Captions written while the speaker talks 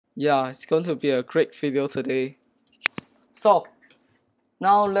Yeah, it's going to be a great video today. So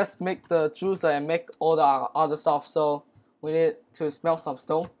now let's make the juicer and make all the other stuff. So we need to smelt some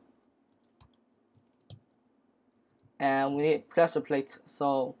stone, and we need pressure plate.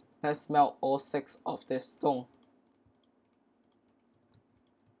 So let's melt all 6 of this stone.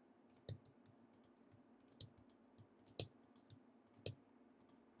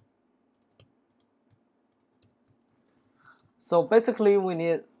 So basically we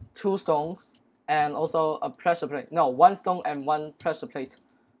need 2 stones and also a pressure plate. No, 1 stone and 1 pressure plate.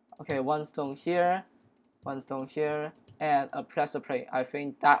 Okay, 1 stone here, 1 stone here, and a pressure plate. I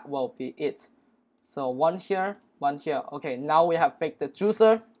think that will be it. So 1 here, 1 here. Okay, now we have baked the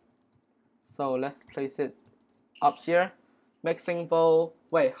juicer. So let's place it up here. Mixing bowl.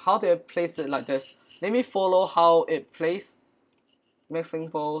 Wait, how do I place it like this? Let me follow how it plays. Mixing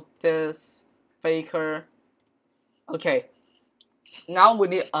bowl, this, baker. Okay, now we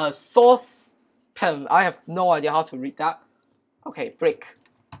need a sauce pan. I have no idea how to read that. Okay, brick.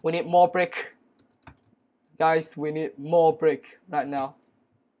 We need more brick. Guys, we need more brick right now.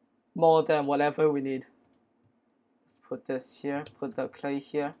 More than whatever we need. Let's put this here, put the clay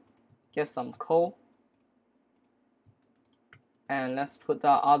here. Get some coal. And let's put the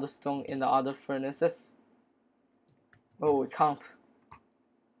other stone in the other furnaces. Oh, we can't.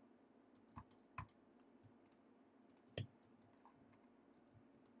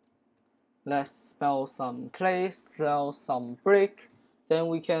 Let's smelt some clay, smelt some brick, then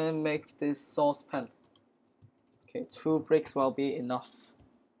we can make this saucepan. Okay, 2 bricks will be enough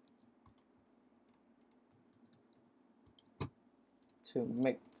to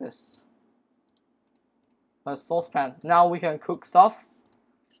make this a saucepan. Now we can cook stuff.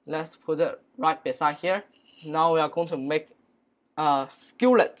 Let's put it right beside here. Now we are going to make a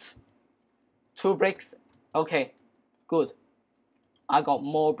skillet. 2 bricks. Okay, good. I got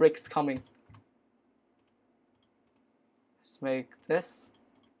more bricks coming. Let's make this.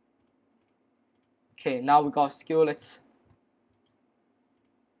 Okay, now we got skillets.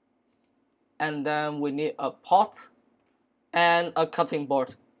 And then we need a pot and a cutting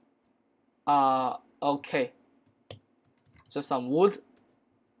board. Okay. Just some wood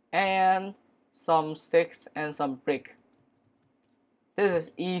and some sticks and some brick. This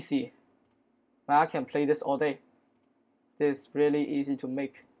is easy. I can play this all day. This is really easy to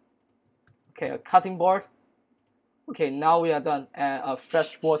make. Okay, a cutting board. Okay, now we are done. And a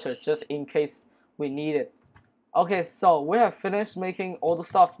fresh water just in case we need it. Okay, so we have finished making all the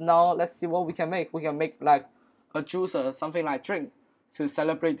stuff. Now let's see what we can make. We can make like a juicer, something like drink to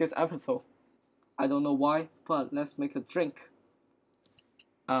celebrate this episode. I don't know why, but let's make a drink.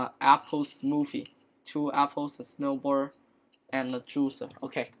 Apple smoothie. 2 apples, a snowball, and a juicer.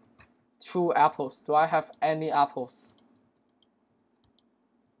 Okay, 2 apples. Do I have any apples?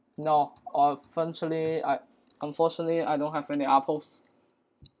 No, unfortunately I don't have any apples.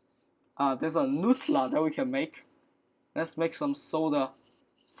 There's a Nutella that we can make. Let's make some soda,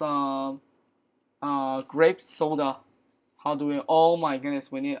 some grape soda. How do we? Oh my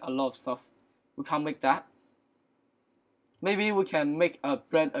goodness, we need a lot of stuff. We can't make that. Maybe we can make a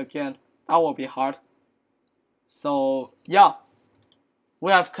bread again. That will be hard. So yeah,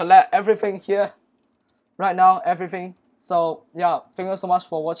 we have collect everything here. Right now, everything. So yeah, thank you so much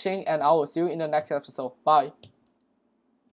for watching, and I will see you in the next episode. Bye.